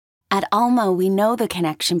At Alma, we know the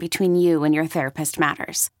connection between you and your therapist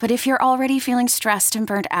matters. But if you're already feeling stressed and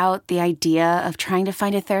burnt out, the idea of trying to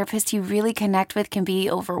find a therapist you really connect with can be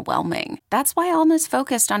overwhelming. That's why Alma's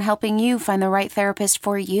focused on helping you find the right therapist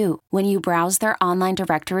for you. When you browse their online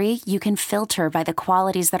directory, you can filter by the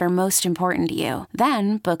qualities that are most important to you.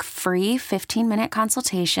 Then book free 15-minute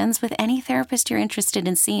consultations with any therapist you're interested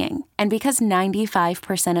in seeing. And because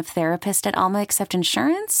 95% of therapists at Alma accept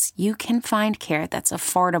insurance, you can find care that's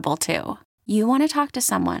affordable too. You want to talk to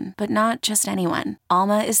someone, but not just anyone.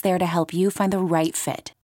 Alma is there to help you find the right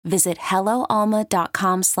fit. Visit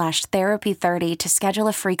helloalma.com/therapy30 to schedule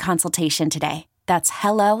a free consultation today. That's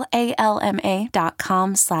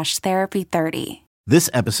helloalma.com/therapy30. This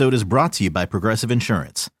episode is brought to you by Progressive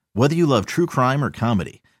Insurance. Whether you love true crime or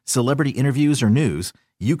comedy, celebrity interviews or news,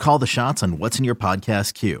 you call the shots on what's in your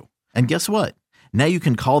podcast queue. And guess what? Now you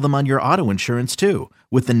can call them on your auto insurance too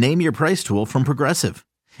with the Name Your Price tool from Progressive.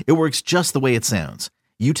 It works just the way it sounds.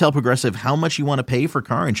 You tell Progressive how much you want to pay for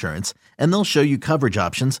car insurance, and they'll show you coverage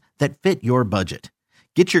options that fit your budget.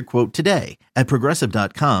 Get your quote today at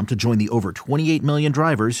Progressive.com to join the over 28 million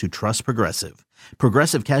drivers who trust Progressive.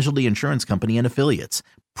 Progressive Casualty Insurance Company and Affiliates.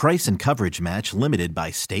 Price and coverage match limited by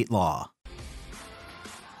state law.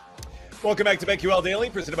 Welcome back to BetQL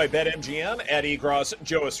Daily, presented by BetMGM. Ed Egros,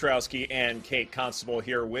 Joe Ostrowski, and Kate Constable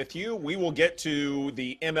here with you. We will get to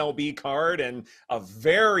the MLB card and a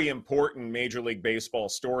very important Major League Baseball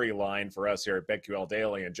storyline for us here at BetQL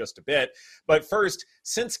Daily in just a bit. But first,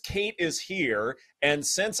 since Kate is here, and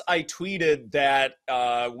since I tweeted that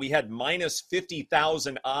we had minus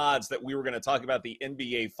 50,000 odds that we were going to talk about the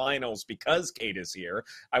NBA Finals because Kate is here,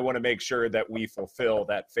 I want to make sure that we fulfill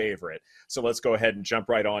that favorite. So let's go ahead and jump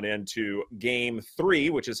right on into Game 3,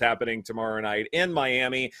 which is happening tomorrow night in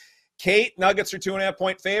Miami. Kate, Nuggets are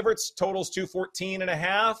 2.5-point favorites. Total's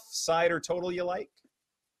 214.5. Side or total you like?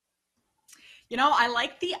 You know, I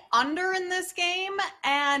like the under in this game,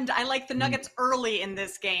 and I like the Nuggets early in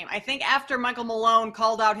this game. I think after Michael Malone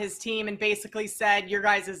called out his team and basically said your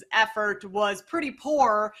guys' effort was pretty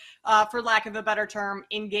poor, for lack of a better term,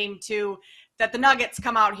 in Game 2, that the Nuggets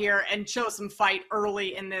come out here and show some fight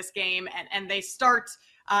early in this game, and they start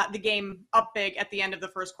the game up big at the end of the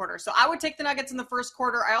first quarter. So I would take the Nuggets in the first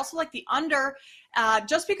quarter. I also like the under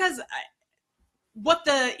just because what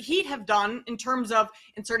the Heat have done in terms of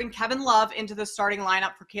inserting Kevin Love into the starting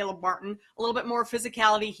lineup for Caleb Martin, a little bit more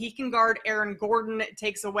physicality. He can guard Aaron Gordon. It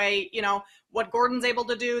takes away, what Gordon's able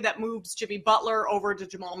to do. That moves Jimmy Butler over to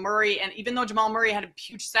Jamal Murray. And even though Jamal Murray had a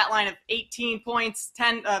huge stat line of 18 points,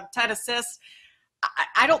 10 assists,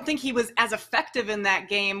 I don't think he was as effective in that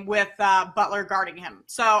game with Butler guarding him.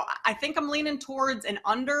 So I think I'm leaning towards an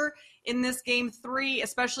under in this Game 3,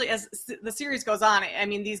 especially as the series goes on. I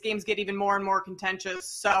mean, these games get even more and more contentious.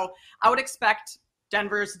 So I would expect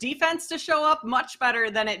Denver's defense to show up much better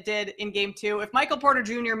than it did in Game 2. If Michael Porter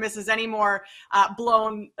Jr. misses any more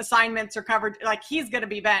blown assignments or coverage, he's going to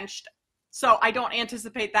be benched. So I don't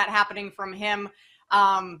anticipate that happening from him.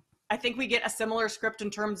 I think we get a similar script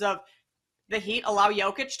in terms of the Heat allow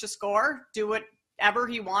Jokic to score, do whatever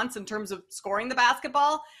he wants in terms of scoring the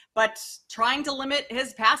basketball, but trying to limit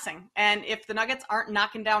his passing. And if the Nuggets aren't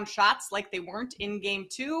knocking down shots like they weren't in Game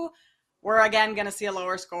 2, we're again going to see a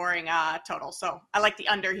lower scoring total. So I like the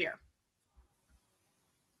under here.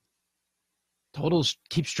 Totals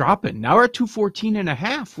keeps dropping. Now we're at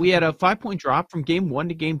 214.5. We had a 5-point drop from Game 1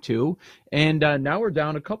 to Game 2, and now we're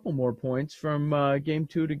down a couple more points from Game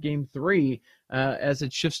 2 to Game 3 as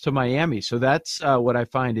it shifts to Miami. So that's what I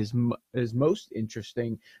find is most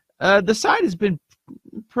interesting. The side has been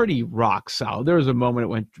pretty rock solid. There was a moment it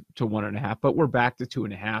went to 1.5, but we're back to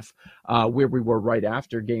 2.5 where we were right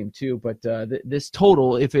after Game 2. But this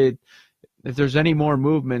total, if there's any more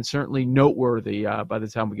movement, certainly noteworthy by the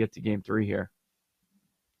time we get to Game 3 here.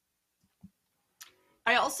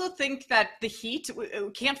 I also think that the Heat, we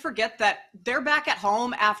can't forget that they're back at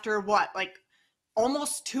home after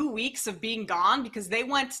almost 2 weeks of being gone, because they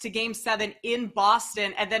went to Game 7 in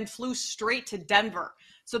Boston and then flew straight to Denver.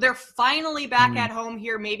 So they're finally back at home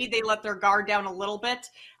here. Maybe they let their guard down a little bit,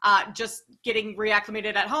 just getting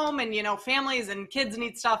reacclimated at home, and, families and kids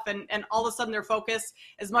need stuff. And all of a sudden their focus,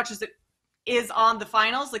 as much as it is on the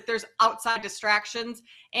finals, there's outside distractions,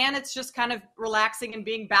 and it's just kind of relaxing and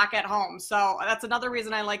being back at home. So that's another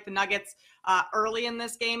reason I like the Nuggets early in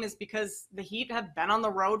this game, is because the Heat have been on the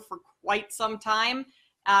road for quite some time.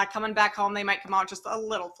 Coming back home, they might come out just a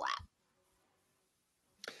little flat.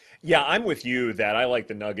 Yeah, I'm with you that I like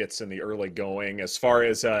the Nuggets in the early going. As far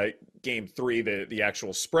as game 3, the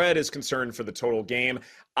actual spread is concerned for the total game,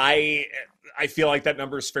 I feel like that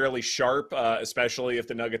number is fairly sharp, especially if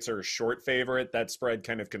the Nuggets are a short favorite. That spread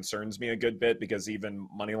kind of concerns me a good bit because even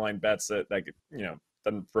moneyline bets that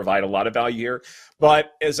doesn't provide a lot of value here.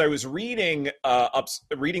 But as I was reading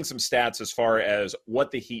reading some stats as far as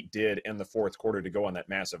what the Heat did in the fourth quarter to go on that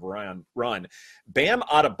massive run, Bam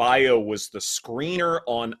Adebayo was the screener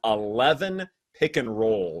on 11 pick and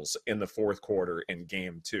rolls in the fourth quarter in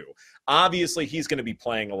game 2. Obviously, he's going to be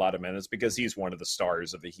playing a lot of minutes because he's one of the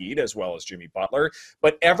stars of the Heat, as well as Jimmy Butler.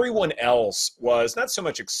 But everyone else was not so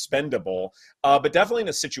much expendable, but definitely in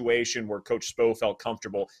a situation where Coach Spo felt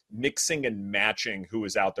comfortable mixing and matching who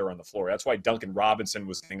was out there on the floor. That's why Duncan Robinson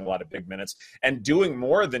was getting a lot of big minutes and doing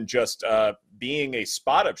more than just being a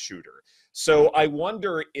spot-up shooter. So I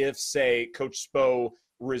wonder if, say, Coach Spo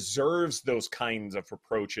reserves those kinds of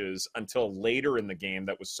approaches until later in the game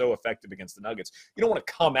that was so effective against the Nuggets. You don't want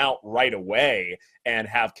to come out right away and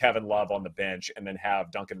have Kevin Love on the bench and then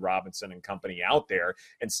have Duncan Robinson and company out there.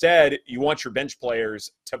 Instead, you want your bench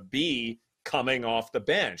players to be coming off the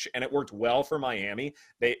bench, and it worked well for Miami.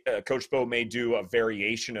 Coach Spo may do a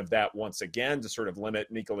variation of that once again to sort of limit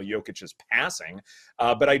Nikola Jokic's passing,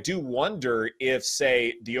 but I do wonder if,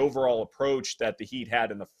 say, the overall approach that the Heat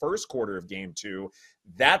had in the first quarter of game 2,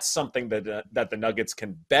 that's something that the Nuggets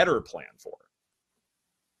can better plan for.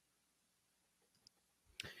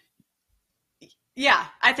 Yeah,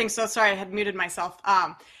 I think so. Sorry, I had muted myself.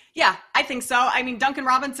 Yeah, I think so. I mean, Duncan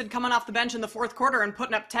Robinson coming off the bench in the fourth quarter and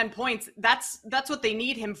putting up 10 points, that's what they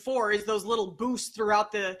need him for, is those little boosts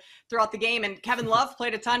throughout the game. And Kevin Love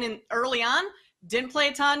played a ton early on, didn't play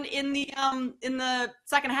a ton in the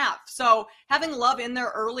second half. So having Love in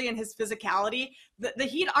there early and his physicality, the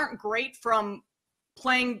Heat aren't great from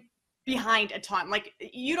playing behind a ton. Like,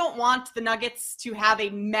 you don't want the Nuggets to have a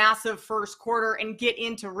massive first quarter and get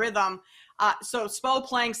into rhythm. So Spo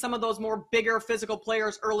playing some of those more bigger physical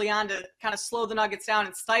players early on to kind of slow the Nuggets down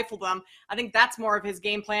and stifle them, I think that's more of his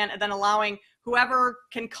game plan. And then allowing whoever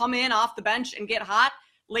can come in off the bench and get hot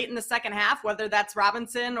late in the second half, whether that's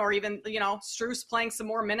Robinson or even, Strus playing some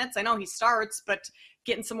more minutes. I know he starts, but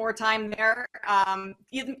getting some more time there.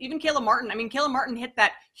 Even Caleb Martin. I mean, Caleb Martin hit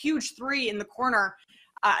that huge 3 in the corner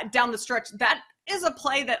down the stretch. That is a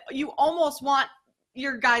play that you almost want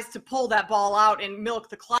your guys to pull that ball out and milk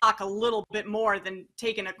the clock a little bit more than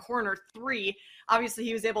taking a corner 3. Obviously,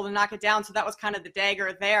 he was able to knock it down, so that was kind of the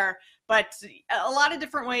dagger there. But a lot of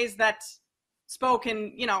different ways that Spo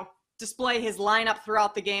can, display his lineup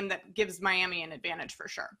throughout the game that gives Miami an advantage for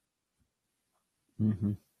sure.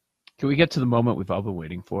 Mm-hmm. Can we get to the moment we've all been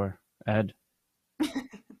waiting for, Ed?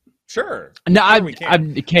 Sure. No, I'm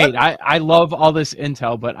Kate. I love all this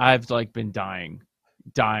intel, but I've been dying.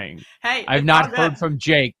 Hey, I've not heard from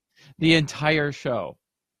Jake the entire show.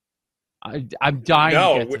 I'm dying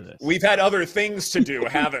to get to this. We've had other things to do,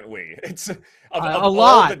 haven't we? It's a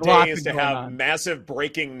lot. Of the days to have massive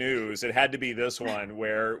breaking news, it had to be this one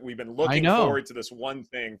where we've been looking forward to this one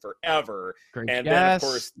thing forever. Great and guess. Then, of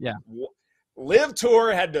course, Live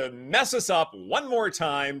Tour had to mess us up one more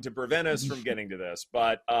time to prevent us from getting to this.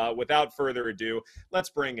 But without further ado,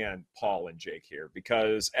 let's bring in Paul and Jake here,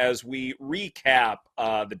 because as we recap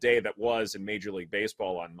the day that was in Major League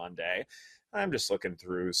Baseball on Monday, I'm just looking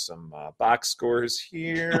through some box scores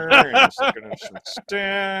here, and just looking at some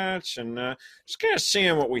stats, and just kind of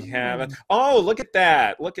seeing what we have. Oh, look at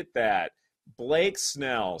that. Blake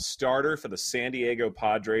Snell, starter for the San Diego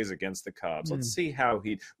Padres against the Cubs. Let's see how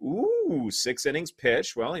 6 innings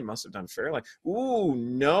pitched. Well, he must have done fairly.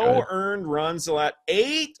 No earned runs allowed.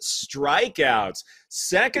 8 strikeouts.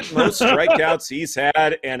 Second most strikeouts he's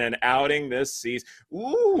had in an outing this season.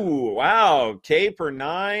 Wow. K per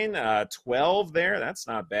 9, 12 there. That's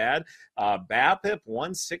not bad. BABIP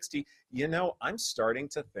 160. I'm starting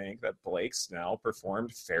to think that Blake Snell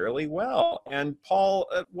performed fairly well. And Paul,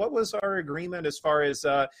 what was our agreement as far as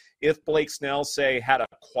if Blake Snell, say, had a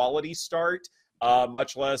quality start,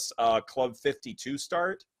 much less a Club 52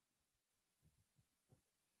 start?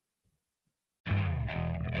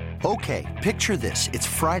 Okay, picture this. It's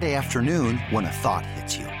Friday afternoon when a thought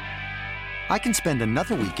hits you. I can spend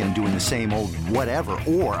another weekend doing the same old whatever,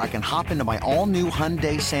 or I can hop into my all-new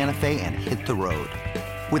Hyundai Santa Fe and hit the road.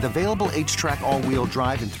 With available H-Track all-wheel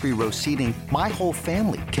drive and 3-row seating, my whole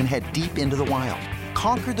family can head deep into the wild.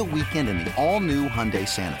 Conquer the weekend in the all-new Hyundai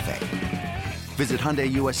Santa Fe. Visit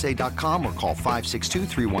HyundaiUSA.com or call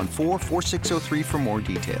 562-314-4603 for more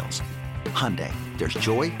details. Hyundai, there's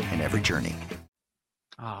joy in every journey.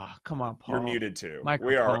 Come on, Paul. You're muted too. Microphone.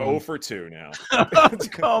 We are 0 for 2 now.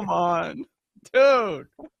 Come on, dude.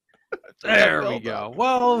 There we go.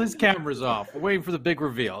 Well, his camera's off. We're waiting for the big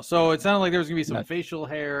reveal. So it sounded like there was going to be some facial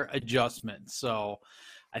hair adjustments. So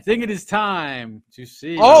I think it is time to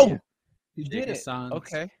see. Oh, you did it.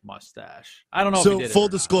 Okay. Mustache. I don't know. So if he did full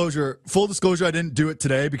it disclosure, I didn't do it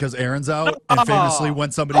today because Aaron's out, and famously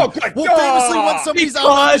when somebody's out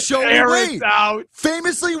on the show, we wait.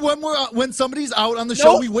 Famously, when somebody's out on the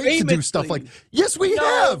show, we wait to do stuff like. Yes, we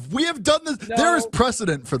have. We have done this. There is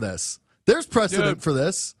precedent for this. There's precedent for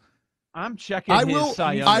this. I'm checking. I will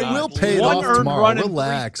pay it off tomorrow.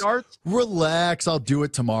 Relax. I'll do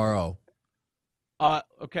it tomorrow.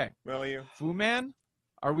 Okay. Will you? Fu Man,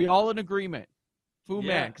 are we all in agreement? Fu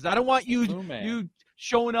Man, because I don't want you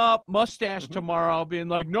showing up mustache tomorrow being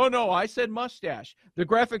like, no, I said mustache. The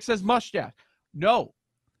graphic says mustache. No,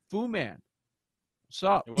 Fu Man. What's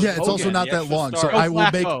up? Yeah, it's also not that long, so I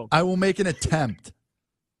will make an attempt.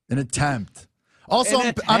 Also,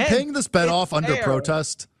 I'm paying this bet off under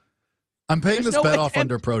protest. I'm paying this bet off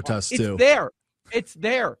under protest too. It's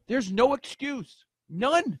there. There's no excuse.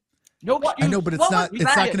 None. No excuse. I know, but it's not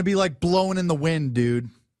going to be like blowing in the wind, dude.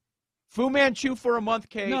 Fu Manchu for a month,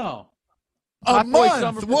 Kate. No. A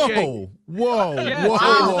month. Whoa.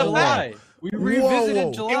 July. We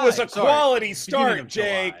revisited July. It was a quality start,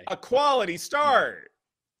 Jake. A quality start.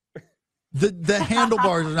 The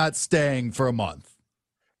handlebars are not staying for a month.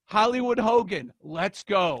 Hollywood Hogan, let's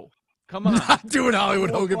go. Come on. Not doing Hollywood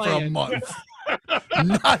Hogan for a month.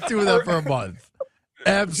 Not doing that for a month.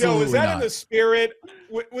 Absolutely Joe, was that not. in the spirit?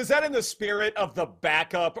 Was that in the spirit of the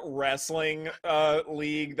backup wrestling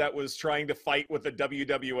league that was trying to fight with the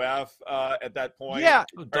WWF at that point? Yeah.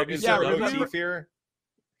 Is there a motif here?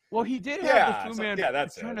 Well, he did have the Fu Man. Yeah,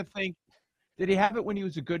 that's I'm trying to think. Did he have it when he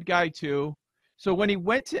was a good guy too? So when he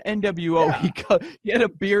went to NWO, he had a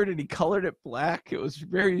beard and he colored it black. It was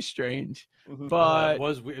very strange. But it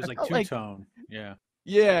was like two-tone. Yeah.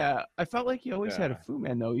 I felt like he always had a Fu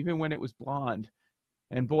Man though, even when it was blonde.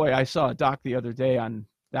 And boy, I saw a doc the other day on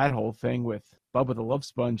that whole thing with Bubba the Love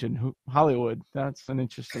Sponge in Hollywood. That's an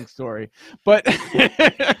interesting story. But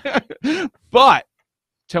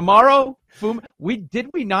tomorrow, did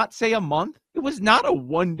we not say a month? It was not a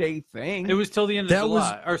one-day thing. It was till the end of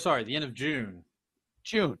July. The end of June.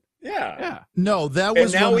 Yeah. No, that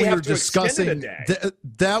was when we were discussing.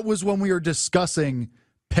 That was when we were discussing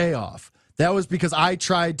payoff. That was because I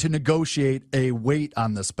tried to negotiate a wait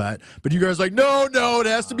on this bet, but you guys were like, no, it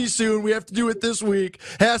has to be soon. We have to do it this week.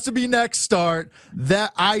 Has to be next start.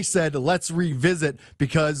 That I said, let's revisit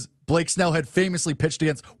because Blake Snell had famously pitched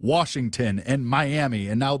against Washington and Miami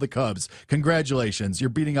and now the Cubs. Congratulations. You're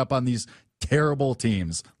beating up on these terrible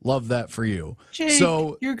teams. Love that for you. Jake,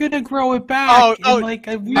 so you're going to grow it back. I'll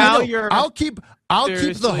keep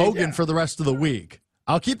the Hogan for the rest of the week.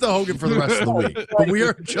 I'll keep the Hogan for the rest of the week, but we are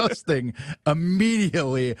adjusting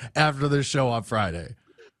immediately after the show on Friday.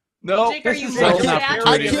 No, Jake, I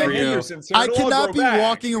cannot be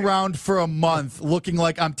walking around for a month looking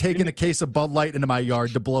like I'm taking a case of Bud Light into my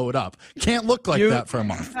yard to blow it up. Can't look like that for a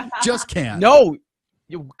month. Just can't. No,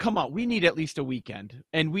 come on. We need at least a weekend,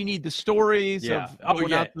 and we need the stories of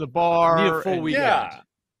going out to the bar. We need a full weekend.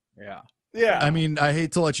 Yeah. I mean, I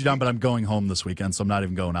hate to let you down, but I'm going home this weekend, so I'm not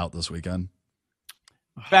even going out this weekend.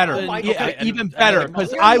 Better, even better,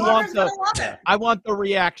 because I want the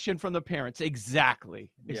reaction from the parents. Exactly,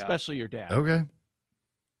 especially your dad. Okay.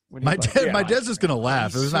 My dad's just gonna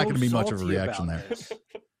laugh. There's not gonna be much of a reaction there.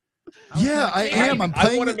 Yeah, I am. I'm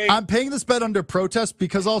paying this bet under protest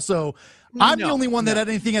because also I'm the only one that had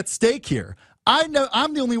anything at stake here. I'm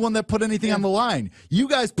the only one that put anything on the line. You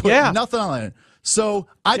guys put nothing on it, so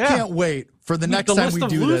I can't wait for the next time we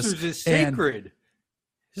do this. Is sacred.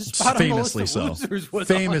 Famously so.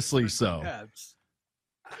 Famously so.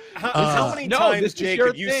 How many times, Jake,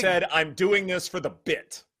 have you said, I'm doing this for the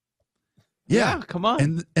bit? Yeah, come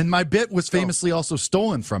on. And my bit was famously also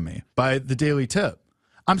stolen from me by the Daily Tip.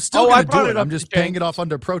 I'm still going to do it. I'm just paying it off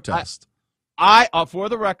under protest. For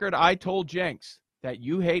the record, I told Jenks that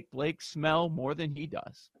you hate Blake Snell more than he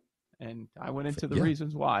does. And I went into the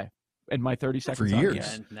reasons why in my 30 seconds. For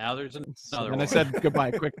years. And now there's another one. I said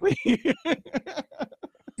goodbye quickly.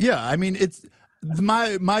 Yeah, I mean, it's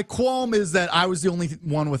my qualm is that I was the only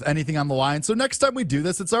one with anything on the line. So next time we do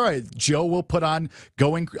this, it's all right. Joe will put on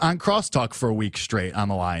going on crosstalk for a week straight on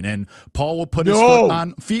the line, and Paul will put his foot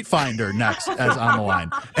on Feet Finder next as on the line,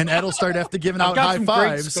 and Ed will start giving out high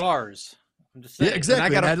fives. Great scars. I'm just saying. Yeah,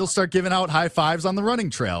 exactly. And Ed will start giving out high fives on the running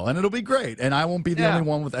trail, and it'll be great. And I won't be the only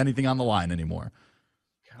one with anything on the line anymore.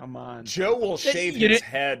 Come on. Joe will shave his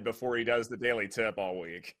head before he does the Daily Tip all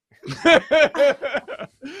week.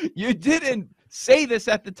 You didn't say this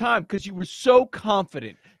at the time because you were so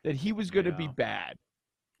confident that he was going to be bad.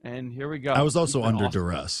 And here we go. I was also under awesome.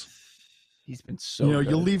 duress. He's been so good.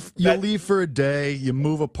 You leave for a day, you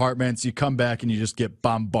move apartments, you come back and you just get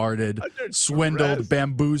bombarded, swindled,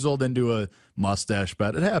 bamboozled into a mustache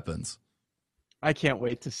bet. It happens. I can't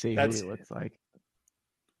wait to see who he looks like.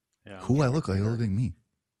 Yeah. Who I look like? I look like me.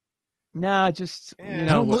 Nah, just I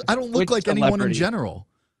don't look like anyone in general.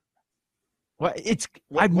 Well,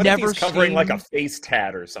 I've never covering like a face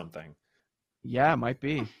tat or something. Yeah, it might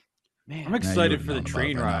be. Man, I'm excited for the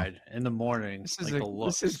train ride in the morning.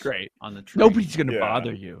 This is great. On the train. Nobody's going to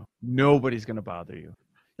bother you. Nobody's going to bother you.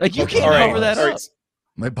 Like, you can't cover that up.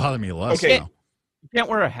 Might bother me less now. You can't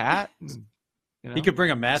wear a hat. He could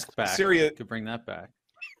bring a mask back. He could bring that back.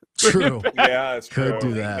 True. Yeah, it's true. Could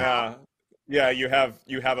do that. Yeah, you have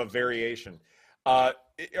a variation. All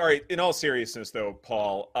right, in all seriousness though,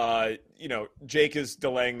 Paul, Jake is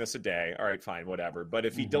delaying this a day. All right, fine, whatever. But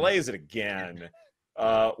if he delays it again,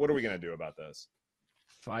 what are we going to do about this?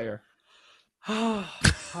 Fire. I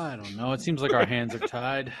don't know. It seems like our hands are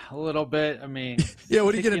tied a little bit. I mean, yeah,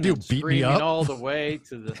 what are you going to do? Beat me up all the way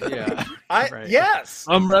to the Yes.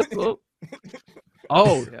 Wrestle.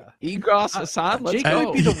 Oh, yeah. Egros Hassan, let's Jake go.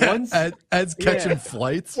 might be the one. Ed's catching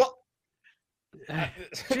flights. Well,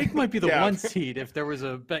 Jake might be the one seed if there was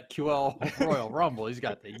a BetQL Royal Rumble. He's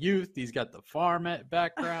got the youth. He's got the farm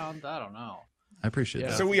background. I don't know. I appreciate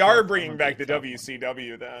that. So we are bringing back the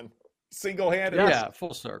WCW then, single-handed. Yeah,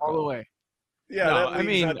 full circle, all the way. Yeah, no, that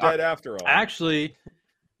leaves not dead after all. Actually,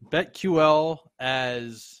 BetQL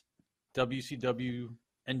as WCW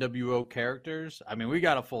NWO characters. I mean, we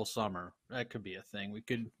got a full summer. That could be a thing.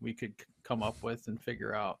 We could come up with and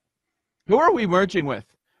figure out. Who are we merging with?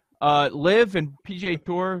 Liv and PGA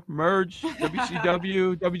Tour merged.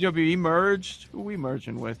 WCW, WWE merged. Who are we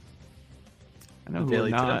merging with? I know who we're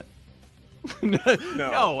not.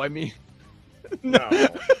 No, I mean, no.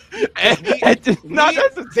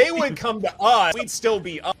 They would come to us. We'd still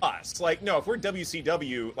be us. Like, no, if we're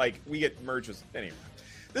WCW, like, we get merged with anyway.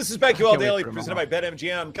 This is BetQL Daily, presented by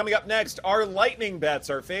BetMGM. Coming up next, our lightning bets,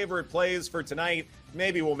 our favorite plays for tonight.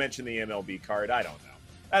 Maybe we'll mention the MLB card. I don't know.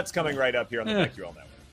 That's coming right up here on the BetQL Network.